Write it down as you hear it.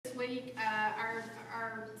week,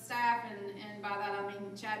 our staff, and by that I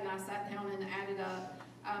mean Chad and I sat down and added up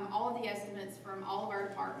all of the estimates from all of our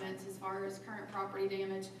departments as far as current property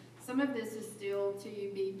damage. Some of this is still to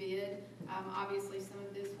be bid. Obviously, some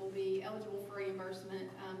of this will be eligible for reimbursement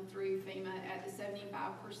through FEMA at the 75%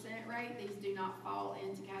 rate. These do not fall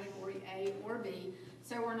into category A or B.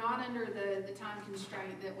 So we're not under the time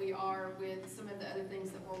constraint that we are with some of the other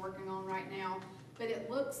things that we're working on right now. But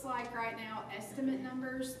it looks like right now, estimate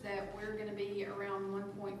numbers, that we're going to be around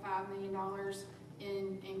 $1.5 million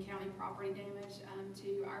in county property damage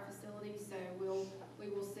to our facilities. So we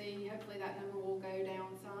will see. Hopefully that number will go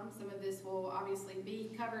down some. Some of this will obviously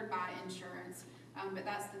be covered by insurance, but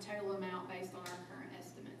that's the total amount based on our current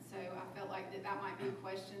estimates. So I felt like that might be a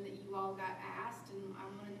question that you all got asked, and I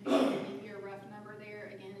wanted to be able to give you a rough number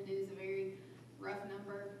there. Again, it is a very rough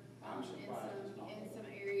number in some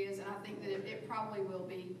areas, and I think that it probably will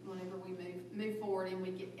be whenever we move forward and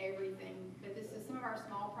we get everything. But this is some of our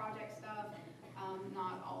small project stuff,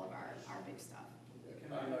 not all of our big stuff.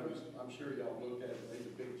 I noticed, I'm sure y'all look at it, there's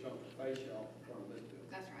a big chunk of face y'all in front of this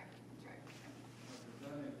building. That's right, that's right. Does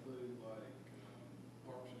that include like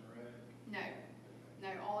Parks and Rec?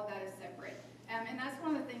 No, all of that is separate. And that's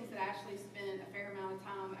one of the things that Ashley spent a fair amount of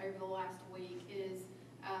time over the last week is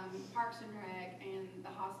Parks and Rec and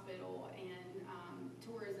the hospital and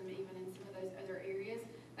tourism, even in some of those other areas.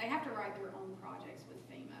 They have to write their own projects with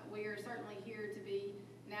FEMA. We are certainly here to be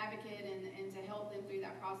an advocate and to help them through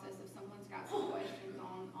that process if someone's got some questions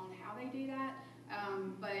on how they do that.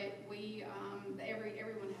 But we,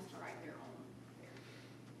 everyone has to write their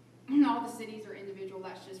own. All the cities are individual,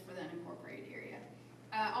 that's just for the unincorporated area.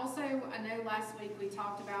 Also, I know last week we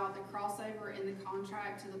talked about the crossover in the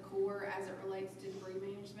contract to the Corps as it relates to debris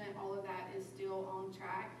management. All of that is still on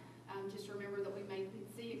track. Just remember that we may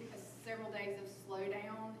see several days of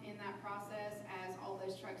slowdown in that process as all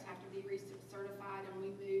those trucks have to be recertified and we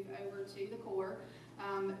move over to the Corps.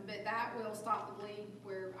 But that will stop the bleed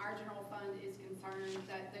where our general fund is concerned,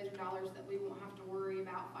 that those are dollars that we won't have to worry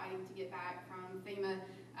about fighting to get back from FEMA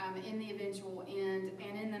in the eventual end.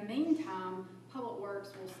 And in the meantime, Public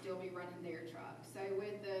Works will still be running their trucks. So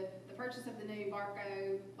with the purchase of the new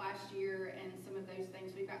Barco last year and some of those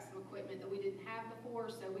things, we've got some equipment that we didn't have before,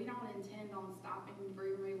 so we don't intend on stopping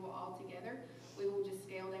debris removal altogether. We will just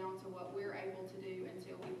scale down to what we're able to do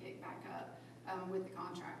until we pick back up with the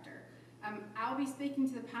contractor. I'll be speaking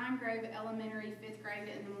to the Pine Grove Elementary 5th grade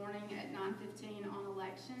in the morning at 9:15 on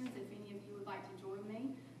elections. If any of you would like to join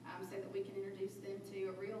me so that we can introduce them to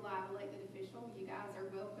a real live elected official, you guys are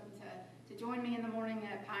welcome to join me in the morning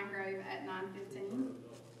at Pine Grove at 9:15.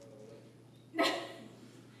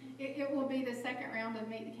 It will be the second round of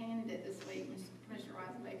Meet the Candidate this week, Commissioner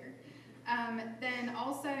Weisenbaker. Then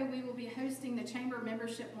also we will be hosting the Chamber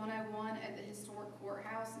Membership 101 at the Historic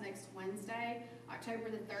Courthouse next Wednesday, October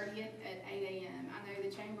the 30th at 8 a.m. I know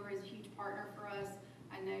the Chamber is a huge partner for us.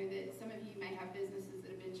 I know that some of you may have businesses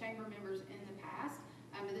that have been Chamber members in the past,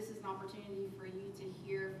 but this is an opportunity for you to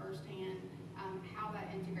hear firsthand how that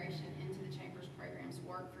integration into the Chamber's programs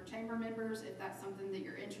work for Chamber members, if that's something that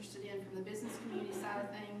you're interested in from the business community side of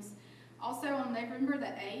things. Also on November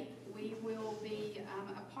the 8th, we will be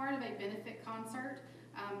a part of a benefit concert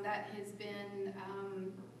that has been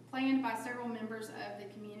planned by several members of the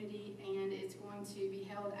community, and it's going to be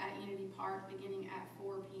held at Unity Park beginning at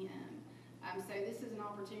 4 p.m. So this is an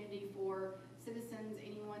opportunity for citizens,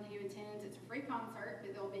 anyone who attends. It's a free concert,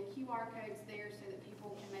 but there'll be QR codes there so that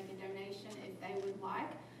people can make a donation if they would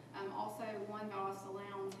like. Also, One Valdosta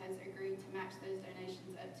Lowndes has agreed to match those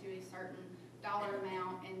donations up to a certain dollar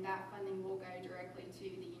amount, and that funding will go directly to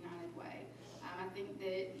the United Way. I think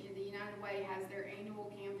that the United Way has their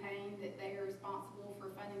annual campaign that they are responsible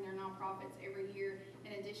for funding their nonprofits every year.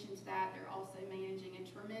 In addition to that, they're also managing a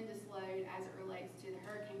tremendous load as it relates to the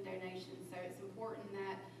hurricane donations. So it's important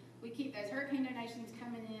that we keep those hurricane donations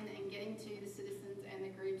coming in and getting to the citizens and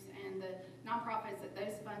the groups and the nonprofits that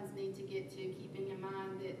those funds need to get to, keeping in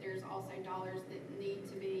mind that there's also dollars that need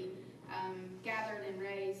to be gathered and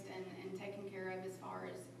raised and taken care of as far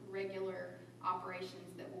as regular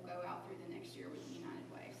operations that will go out through the next year with the United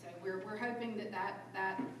Way. So we're hoping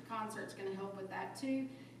that concert's going to help with that too.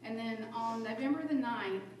 And then on November the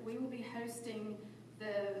 9th, we will be hosting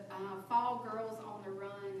the Fall Girls on the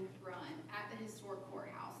Run at the Historic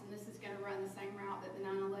Courthouse. And this is going to run the same route that the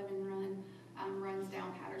 9/11 run runs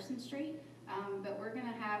down Patterson Street. But we're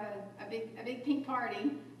going to have a big pink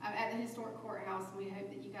party at the Historic Courthouse, and we hope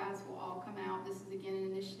that you guys will all come out. This is again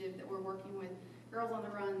an initiative that we're working with Girls on the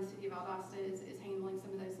Run. The City of Valdosta is handling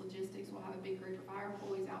some of those logistics. We'll have a big group of our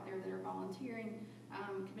employees out there that are volunteering.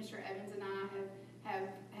 Commissioner Evans and I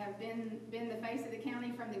have been the face of the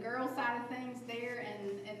county from the girls' side of things there,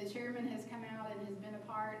 and the chairman has come out and has been a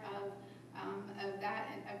part of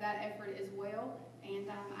that effort as well. And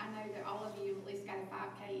I know that all of you at least got a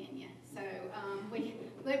 5K in you, so we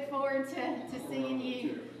look forward to seeing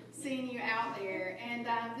you out there. And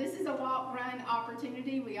this is a walk-run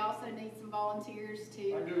opportunity. We also need some volunteers I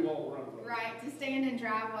to do walk around. right to stand in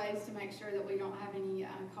driveways to make sure that we don't have any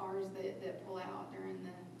cars that pull out during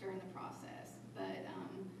the process. But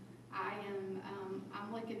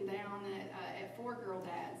I'm looking down at 4 girl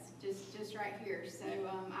dads just right here. So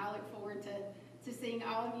I look forward to seeing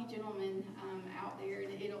all of you gentlemen out there,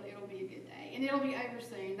 and it'll be a good day, and it'll be over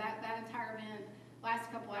soon. That entire event lasts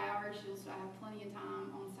a couple hours. You'll still have plenty of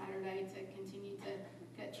time on Saturday to